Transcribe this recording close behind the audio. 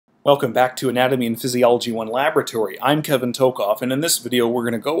Welcome back to Anatomy and Physiology 1 Laboratory. I'm Kevin Tokoph, and in this video we're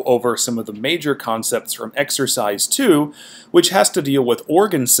going to go over some of the major concepts from Exercise 2, which has to deal with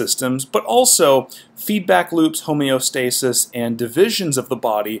organ systems, but also feedback loops, homeostasis, and divisions of the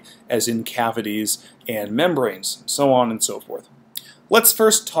body, as in cavities and membranes, so on and so forth. Let's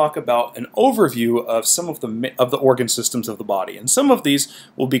first talk about an overview of some of the organ systems of the body. And some of these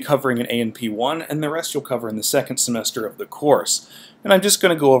we'll be covering in A&P 1, and the rest you'll cover in the second semester of the course. And I'm just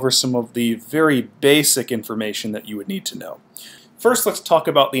going to go over some of the very basic information that you would need to know. First, let's talk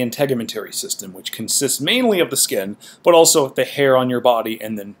about the integumentary system, which consists mainly of the skin, but also the hair on your body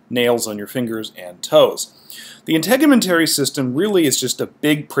and then nails on your fingers and toes. The integumentary system really is just a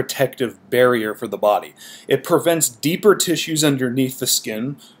big protective barrier for the body. It prevents deeper tissues underneath the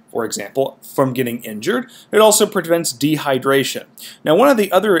skin, for example, from getting injured. It also prevents dehydration. Now, one of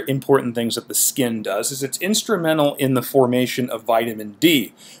the other important things that the skin does is it's instrumental in the formation of vitamin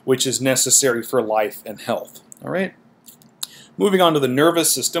D, which is necessary for life and health. All right? Moving on to the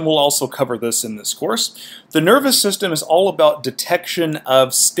nervous system, we'll also cover this in this course. The nervous system is all about detection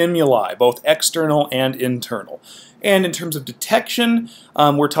of stimuli, both external and internal. And in terms of detection,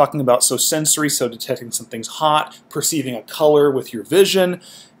 we're talking about sensory, so detecting something's hot, perceiving a color with your vision,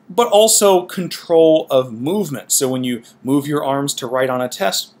 but also control of movement. So when you move your arms to write on a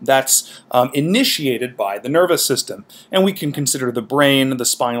test, that's initiated by the nervous system. And we can consider the brain, the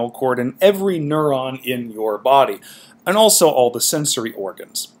spinal cord, and every neuron in your body, and also all the sensory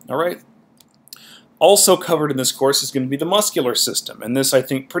organs. All right? Also covered in this course is going to be the muscular system, and this I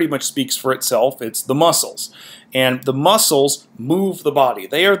think pretty much speaks for itself. It's the muscles. And the muscles move the body.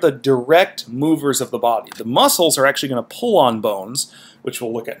 They are the direct movers of the body. The muscles are actually going to pull on bones, which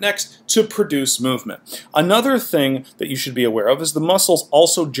we'll look at next, to produce movement. Another thing that you should be aware of is the muscles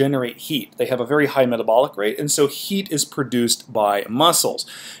also generate heat. They have a very high metabolic rate, and so heat is produced by muscles.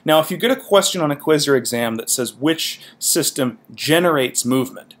 Now, if you get a question on a quiz or exam that says which system generates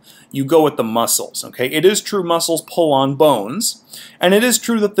movement, you go with the muscles, okay? It is true muscles pull on bones, and it is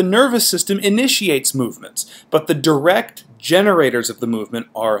true that the nervous system initiates movements, but the direct generators of the movement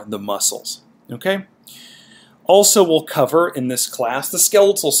are the muscles, okay? Also, we'll cover in this class the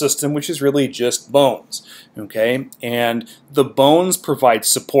skeletal system, which is really just bones, okay? And the bones provide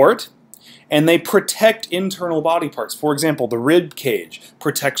support, and they protect internal body parts. For example, the rib cage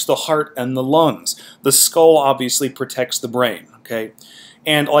protects the heart and the lungs. The skull obviously protects the brain, okay?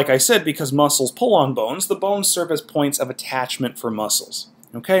 And like I said, because muscles pull on bones, the bones serve as points of attachment for muscles,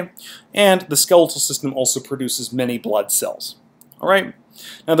 okay? And the skeletal system also produces many blood cells, all right?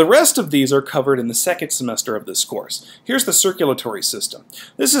 Now, the rest of these are covered in the second semester of this course. Here's the circulatory system.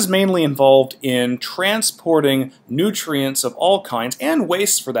 This is mainly involved in transporting nutrients of all kinds, and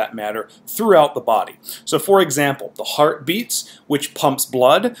waste for that matter, throughout the body. So, for example, the heart beats, which pumps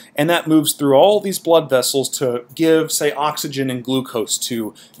blood, and that moves through all these blood vessels to give, say, oxygen and glucose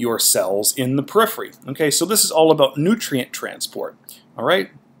to your cells in the periphery. Okay, so this is all about nutrient transport. All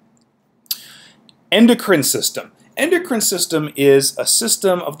right? Endocrine system. Endocrine system is a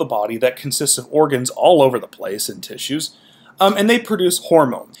system of the body that consists of organs all over the place and tissues, and they produce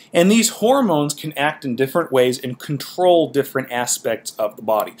hormones. And these hormones can act in different ways and control different aspects of the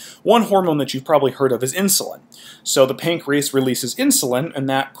body. One hormone that you've probably heard of is insulin. So the pancreas releases insulin, and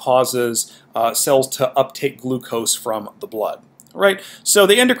that causes cells to uptake glucose from the blood. Right? So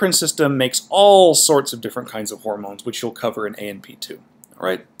the endocrine system makes all sorts of different kinds of hormones, which you'll cover in A&P 2. All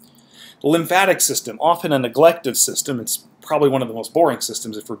right? The lymphatic system, often a neglected system. It's probably one of the most boring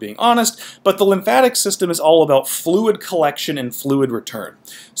systems if we're being honest, but the lymphatic system is all about fluid collection and fluid return.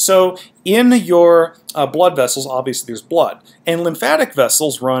 So in your blood vessels, obviously there's blood, and lymphatic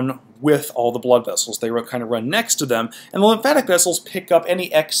vessels run with all the blood vessels. They kind of run next to them, and the lymphatic vessels pick up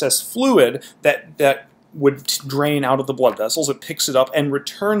any excess fluid that would drain out of the blood vessels. It picks it up and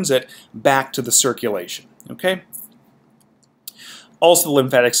returns it back to the circulation, okay? Also, the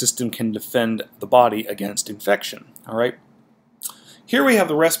lymphatic system can defend the body against infection, all right? Here we have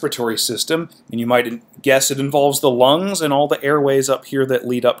the respiratory system, and you might guess it involves the lungs and all the airways up here that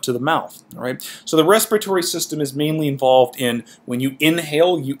lead up to the mouth, all right? So the respiratory system is mainly involved in when you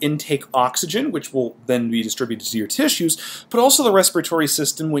inhale, you intake oxygen, which will then be distributed to your tissues, but also the respiratory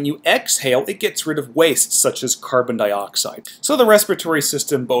system, when you exhale, it gets rid of waste such as carbon dioxide. So the respiratory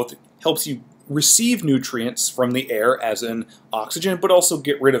system both helps you receive nutrients from the air, as in oxygen, but also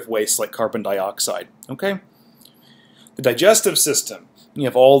get rid of waste like carbon dioxide, okay? The digestive system, you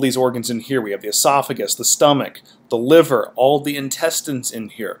have all these organs in here. We have the esophagus, the stomach, the liver, all the intestines in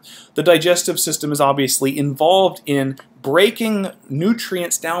here. The digestive system is obviously involved in breaking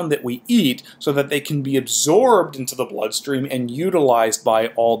nutrients down that we eat so that they can be absorbed into the bloodstream and utilized by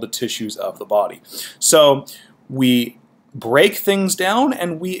all the tissues of the body. So we break things down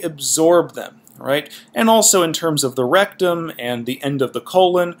and we absorb them, right? And also in terms of the rectum and the end of the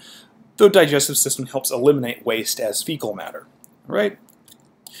colon, the digestive system helps eliminate waste as fecal matter, right?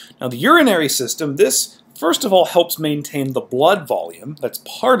 Now the urinary system, this first of all helps maintain the blood volume, that's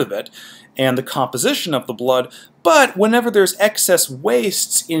part of it, and the composition of the blood, but whenever there's excess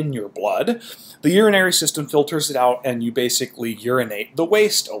wastes in your blood, the urinary system filters it out and you basically urinate the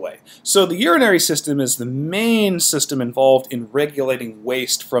waste away. So the urinary system is the main system involved in regulating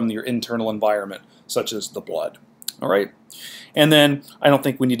waste from your internal environment, such as the blood. All right? And then I don't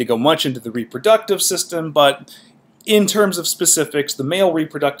think we need to go much into the reproductive system, but in terms of specifics, the male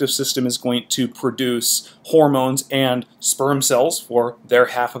reproductive system is going to produce hormones and sperm cells for their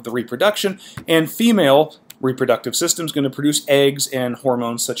half of the reproduction, and female reproductive system is going to produce eggs and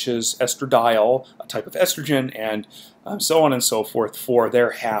hormones such as estradiol, a type of estrogen, and so on and so forth for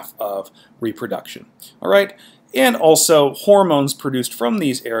their half of reproduction. All right? And also, hormones produced from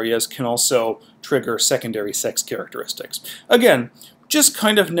these areas can also trigger secondary sex characteristics. Again, just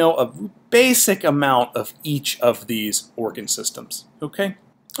kind of know a basic amount of each of these organ systems, okay?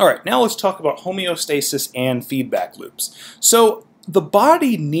 All right, now let's talk about homeostasis and feedback loops. So the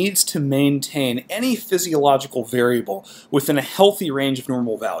body needs to maintain any physiological variable within a healthy range of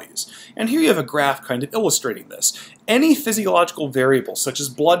normal values. And here you have a graph kind of illustrating this. Any physiological variable, such as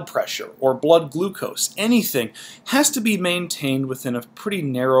blood pressure or blood glucose, anything, has to be maintained within a pretty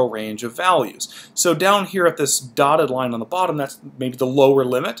narrow range of values. So down here at this dotted line on the bottom, that's maybe the lower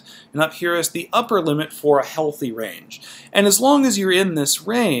limit, and up here is the upper limit for a healthy range. And as long as you're in this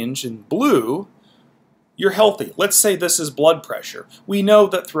range in blue, you're healthy. Let's say this is blood pressure. We know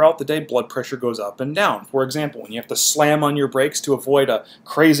that throughout the day blood pressure goes up and down. For example, when you have to slam on your brakes to avoid a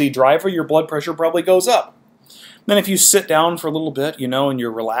crazy driver, your blood pressure probably goes up. Then if you sit down for a little bit, you know, and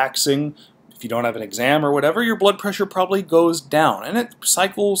you're relaxing, if you don't have an exam or whatever, your blood pressure probably goes down. And it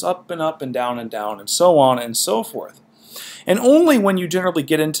cycles up and down and so on and so forth. And only when you generally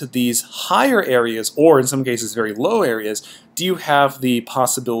get into these higher areas, or in some cases very low areas, do you have the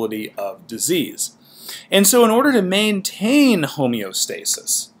possibility of disease. And so in order to maintain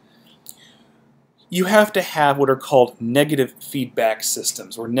homeostasis, you have to have what are called negative feedback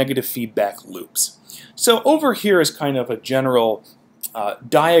systems or negative feedback loops. So over here is kind of a general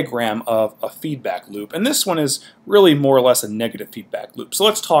diagram of a feedback loop, and this one is really more or less a negative feedback loop. So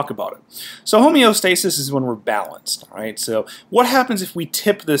let's talk about it. So homeostasis is when we're balanced, all right? So what happens if we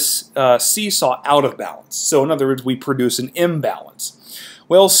tip this seesaw out of balance? So in other words, we produce an imbalance.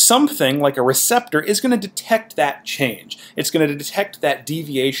 Well, something like a receptor is going to detect that change. It's going to detect that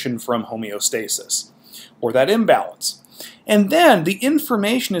deviation from homeostasis, or that imbalance. And then the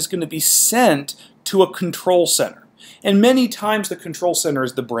information is going to be sent to a control center. And many times the control center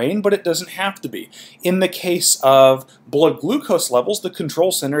is the brain, but it doesn't have to be. In the case of blood glucose levels, the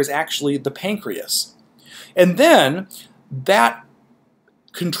control center is actually the pancreas. And then that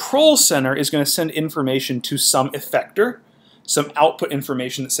control center is going to send information to some effector, some output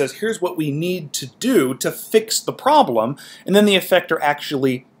information that says, here's what we need to do to fix the problem, and then the effector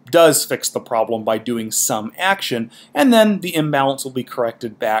actually does fix the problem by doing some action, and then the imbalance will be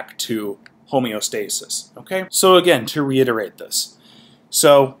corrected back to homeostasis, okay? So again, to reiterate this,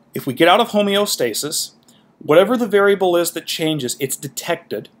 so if we get out of homeostasis, whatever the variable is that changes, it's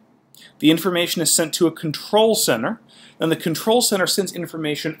detected, the information is sent to a control center, then the control center sends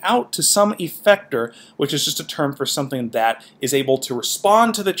information out to some effector, which is just a term for something that is able to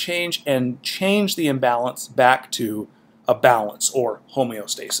respond to the change and change the imbalance back to a balance or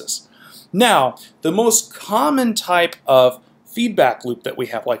homeostasis. Now, the most common type of feedback loop that we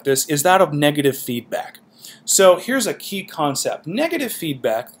have like this is that of negative feedback. So here's a key concept. Negative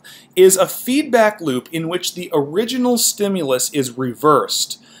feedback is a feedback loop in which the original stimulus is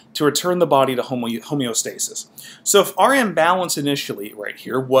reversed to return the body to homeostasis. So if our imbalance initially, right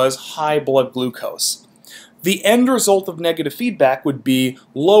here, was high blood glucose, the end result of negative feedback would be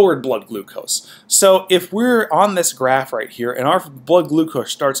lowered blood glucose. So if we're on this graph right here and our blood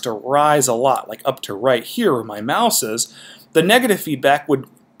glucose starts to rise a lot, like up to right here where my mouse is, the negative feedback would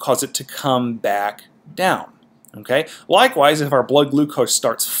cause it to come back down. Okay? Likewise, if our blood glucose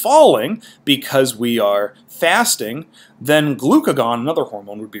starts falling because we are fasting, then glucagon, another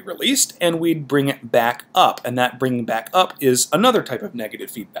hormone, would be released and we'd bring it back up. And that bringing back up is another type of negative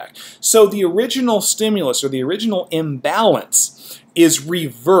feedback. So the original stimulus or the original imbalance is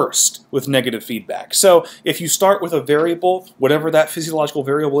reversed with negative feedback. So if you start with a variable, whatever that physiological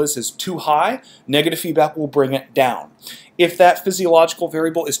variable is too high, negative feedback will bring it down. If that physiological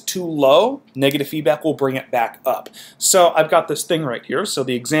variable is too low, negative feedback will bring it back up. So I've got this thing right here. So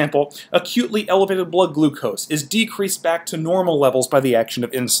the example, acutely elevated blood glucose is decreased back to normal levels by the action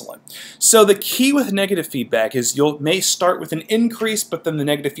of insulin. So the key with negative feedback is you may start with an increase, but then the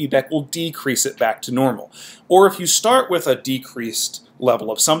negative feedback will decrease it back to normal. Or if you start with a decreased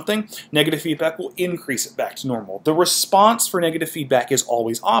level of something, negative feedback will increase it back to normal. The response for negative feedback is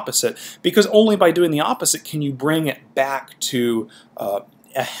always opposite, because only by doing the opposite can you bring it back to a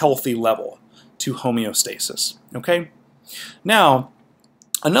healthy level, to homeostasis. Okay? Now,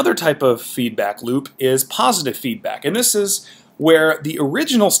 another type of feedback loop is positive feedback, and this is where the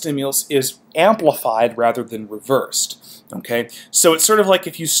original stimulus is amplified rather than reversed. Okay? So it's sort of like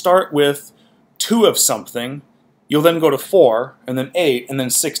if you start with 2 of something, you'll then go to 4, and then 8, and then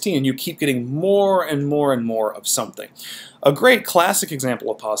 16, and you keep getting more and more and more of something. A great classic example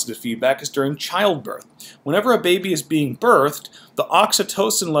of positive feedback is during childbirth. Whenever a baby is being birthed, the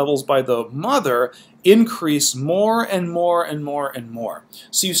oxytocin levels by the mother increase more and more and more and more.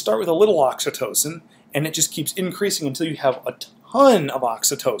 So you start with a little oxytocin, and it just keeps increasing until you have a ton of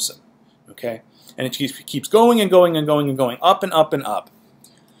oxytocin. Okay? And it keeps going and going and going and going, up and up and up.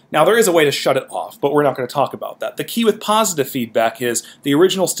 Now, there is a way to shut it off, but we're not going to talk about that. The key with positive feedback is the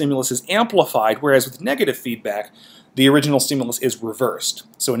original stimulus is amplified, whereas with negative feedback, the original stimulus is reversed.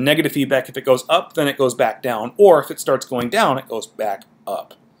 So in negative feedback, if it goes up, then it goes back down, or if it starts going down, it goes back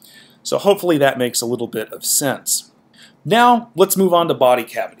up. So hopefully that makes a little bit of sense. Now, let's move on to body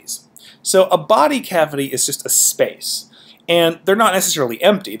cavities. So a body cavity is just a space. And they're not necessarily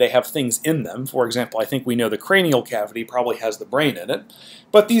empty, they have things in them. For example, I think we know the cranial cavity probably has the brain in it.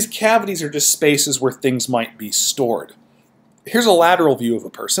 But these cavities are just spaces where things might be stored. Here's a lateral view of a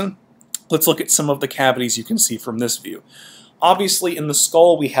person. Let's look at some of the cavities you can see from this view. Obviously in the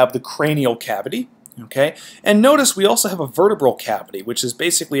skull we have the cranial cavity. Okay? And notice we also have a vertebral cavity, which is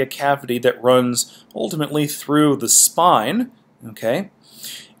basically a cavity that runs ultimately through the spine. Okay?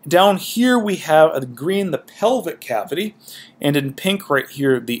 Down here we have in green the pelvic cavity, and in pink right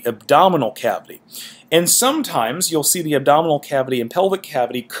here the abdominal cavity. And sometimes you'll see the abdominal cavity and pelvic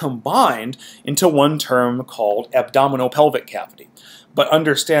cavity combined into one term called abdominopelvic cavity. But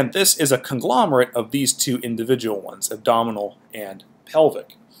understand this is a conglomerate of these two individual ones, abdominal and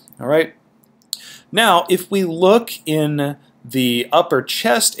pelvic. All right? Now, if we look in the upper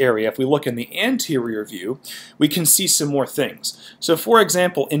chest area, if we look in the anterior view, we can see some more things. So for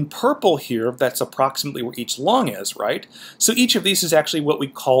example, in purple here, that's approximately where each lung is, right? So each of these is actually what we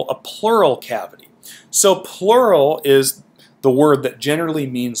call a pleural cavity. So pleural is the word that generally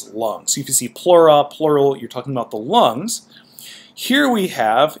means lung. So if you see pleura, plural, you're talking about the lungs. Here we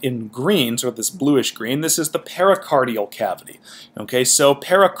have in green, so this bluish green, this is the pericardial cavity. Okay, so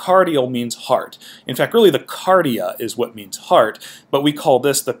pericardial means heart. In fact, really the cardia is what means heart, but we call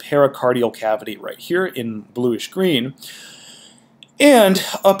this the pericardial cavity right here in bluish green. And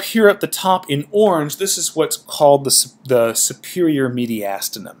up here at the top in orange, this is what's called the superior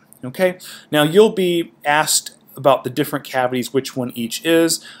mediastinum. Okay, now you'll be asked about the different cavities, which one each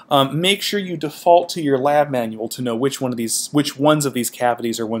is. Make sure you default to your lab manual to know which ones of these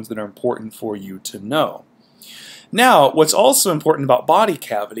cavities are ones that are important for you to know. Now, what's also important about body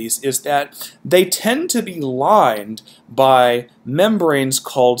cavities is that they tend to be lined by membranes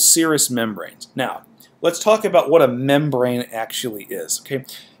called serous membranes. Now, let's talk about what a membrane actually is. Okay,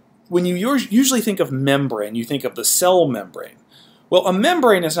 when you usually think of membrane, you think of the cell membrane. Well, a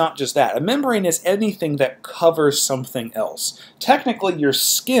membrane is not just that. A membrane is anything that covers something else. Technically, your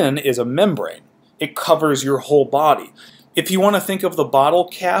skin is a membrane. It covers your whole body. If you want to think of the bottle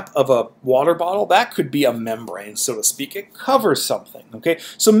cap of a water bottle, that could be a membrane, so to speak. It covers something, okay?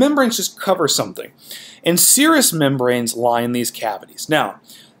 So membranes just cover something. And serous membranes line these cavities. Now,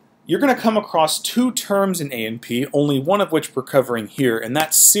 you're going to come across two terms in A&P, only one of which we're covering here, and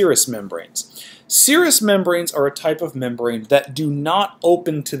that's serous membranes. Serous membranes are a type of membrane that do not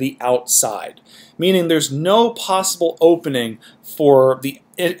open to the outside, meaning there's no possible opening for the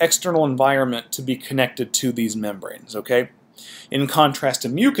external environment to be connected to these membranes, okay? In contrast to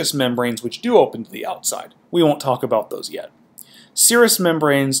mucous membranes, which do open to the outside. We won't talk about those yet. Serous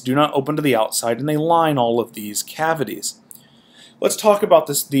membranes do not open to the outside, and they line all of these cavities. Let's talk about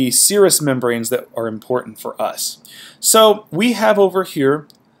the serous membranes that are important for us. So we have over here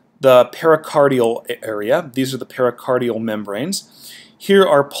the pericardial area. These are the pericardial membranes. Here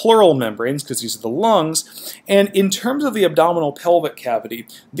are pleural membranes, because these are the lungs. And in terms of the abdominal pelvic cavity,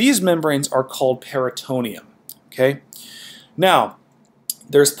 these membranes are called peritoneum. Okay? Now,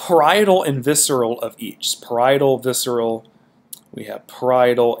 there's parietal and visceral of each. Parietal, visceral, we have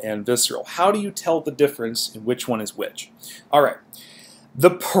parietal and visceral. How do you tell the difference in which one is which? All right.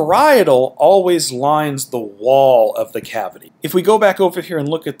 The parietal always lines the wall of the cavity. If we go back over here and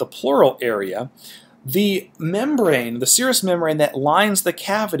look at the pleural area, the membrane, the serous membrane that lines the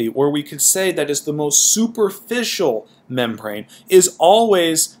cavity, where we could say that is the most superficial membrane, is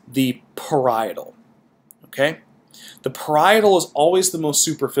always the parietal. Okay? The parietal is always the most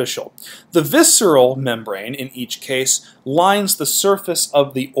superficial. The visceral membrane, in each case, lines the surface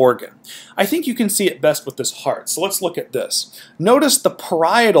of the organ. I think you can see it best with this heart, so let's look at this. Notice the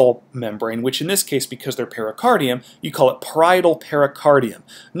parietal membrane, which in this case, because they're pericardium, you call it parietal pericardium.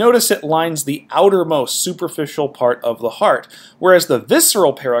 Notice it lines the outermost superficial part of the heart, whereas the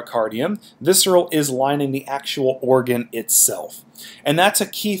visceral pericardium, visceral is lining the actual organ itself. And that's a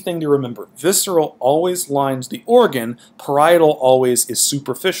key thing to remember. Visceral always lines the organ, parietal always is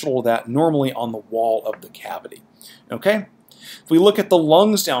superficial to that, normally on the wall of the cavity. Okay? If we look at the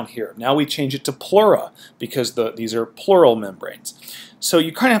lungs down here, now we change it to pleura because these are pleural membranes. So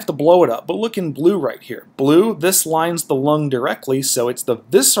you kind of have to blow it up, but look in blue right here. Blue, this lines the lung directly, so it's the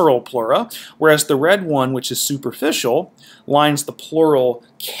visceral pleura, whereas the red one, which is superficial, lines the pleural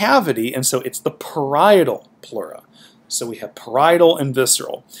cavity, and so it's the parietal pleura. So we have parietal and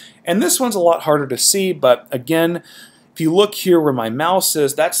visceral. And this one's a lot harder to see, but again, if you look here where my mouse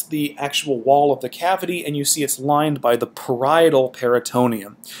is, that's the actual wall of the cavity, and you see it's lined by the parietal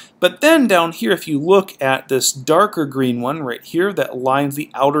peritoneum. But then down here, if you look at this darker green one right here that lines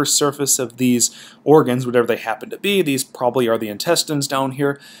the outer surface of these organs, whatever they happen to be, these probably are the intestines down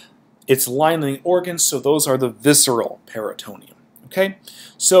here, it's lining the organs, so those are the visceral peritoneum. Okay?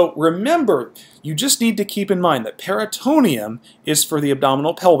 So remember, you just need to keep in mind that peritoneum is for the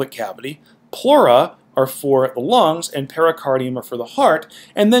abdominal pelvic cavity, pleura are for the lungs, and pericardium are for the heart.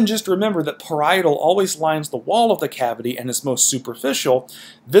 And then just remember that parietal always lines the wall of the cavity and is most superficial.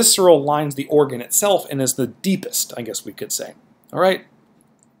 Visceral lines the organ itself and is the deepest, I guess we could say. All right?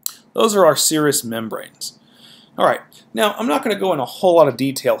 Those are our serous membranes. All right. Now, I'm not going to go in a whole lot of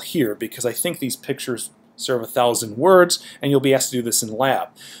detail here because I think these pictures serve 1,000 words, and you'll be asked to do this in lab.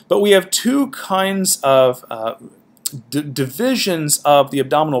 But we have two kinds of divisions of the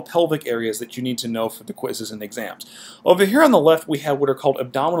abdominal pelvic areas that you need to know for the quizzes and exams. Over here on the left, we have what are called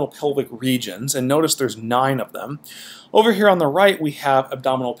abdominal pelvic regions, and notice there's 9 of them. Over here on the right, we have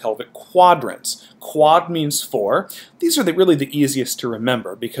abdominal pelvic quadrants. Quad means 4. These are really the easiest to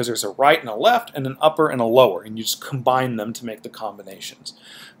remember because there's a right and a left and an upper and a lower, and you just combine them to make the combinations.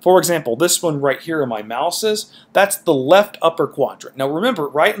 For example, this one right here where my mouse is, that's the left upper quadrant. Now remember,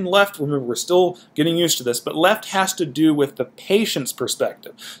 right and left, remember we're still getting used to this, but left has to do with the patient's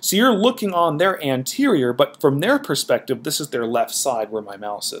perspective. So you're looking on their anterior, but from their perspective, this is their left side where my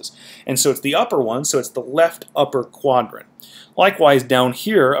mouse is. And so it's the upper one, so it's the left upper quadrant. Likewise, down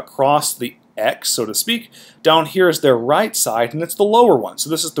here across the X, so to speak, down here is their right side, and it's the lower one. So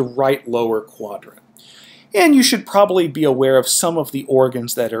this is the right lower quadrant. And you should probably be aware of some of the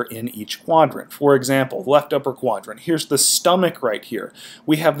organs that are in each quadrant. For example, left upper quadrant. Here's the stomach right here.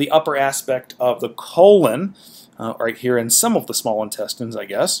 We have the upper aspect of the colon right here and some of the small intestines, I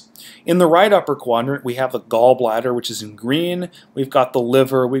guess. In the right upper quadrant, we have the gallbladder, which is in green. We've got the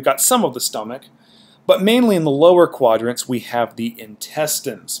liver. We've got some of the stomach. But mainly in the lower quadrants, we have the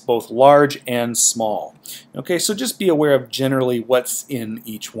intestines, both large and small. Okay, so just be aware of generally what's in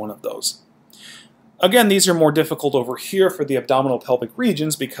each one of those. Again, these are more difficult over here for the abdominal pelvic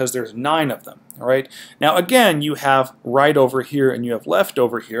regions because there's 9 of them. All right. Now, again, you have right over here and you have left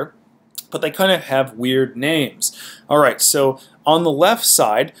over here, but they kind of have weird names. All right, so on the left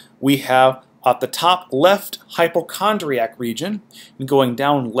side, we have at the top left hypochondriac region, and going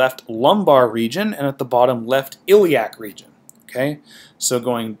down left lumbar region, and at the bottom left iliac region. Okay, so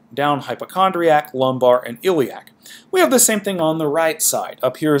going down hypochondriac, lumbar, and iliac. We have the same thing on the right side.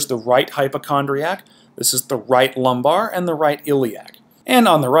 Up here is the right hypochondriac, this is the right lumbar, and the right iliac. And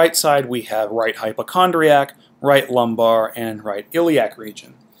on the right side we have right hypochondriac, right lumbar, and right iliac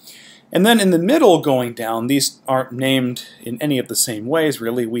region. And then in the middle going down, these aren't named in any of the same ways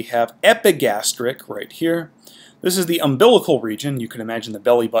really, we have epigastric right here. This is the umbilical region. You can imagine the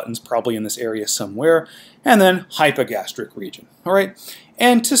belly button's probably in this area somewhere. And then hypogastric region. All right.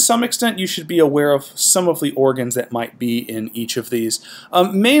 And to some extent, you should be aware of some of the organs that might be in each of these.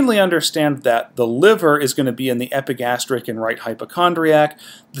 Mainly understand that the liver is going to be in the epigastric and right hypochondriac.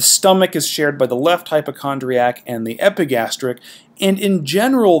 The stomach is shared by the left hypochondriac and the epigastric. And in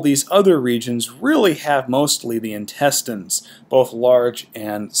general, these other regions really have mostly the intestines, both large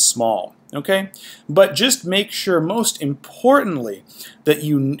and small. Okay, but just make sure, most importantly, that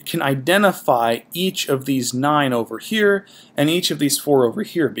you can identify each of these 9 over here and each of these 4 over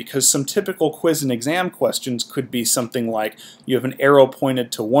here, because some typical quiz and exam questions could be something like you have an arrow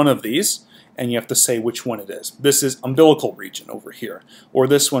pointed to one of these and you have to say which one it is. This is umbilical region over here, or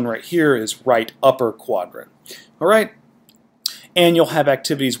this one right here is right upper quadrant. All right, and you'll have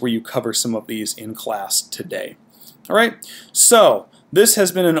activities where you cover some of these in class today. All right, so this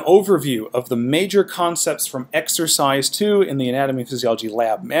has been an overview of the major concepts from Exercise 2 in the Anatomy and Physiology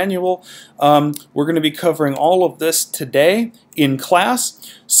Lab Manual. We're going to be covering all of this today in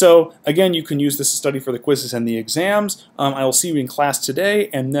class. So again, you can use this to study for the quizzes and the exams. I will see you in class today,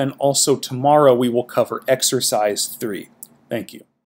 and then also tomorrow we will cover Exercise 3. Thank you.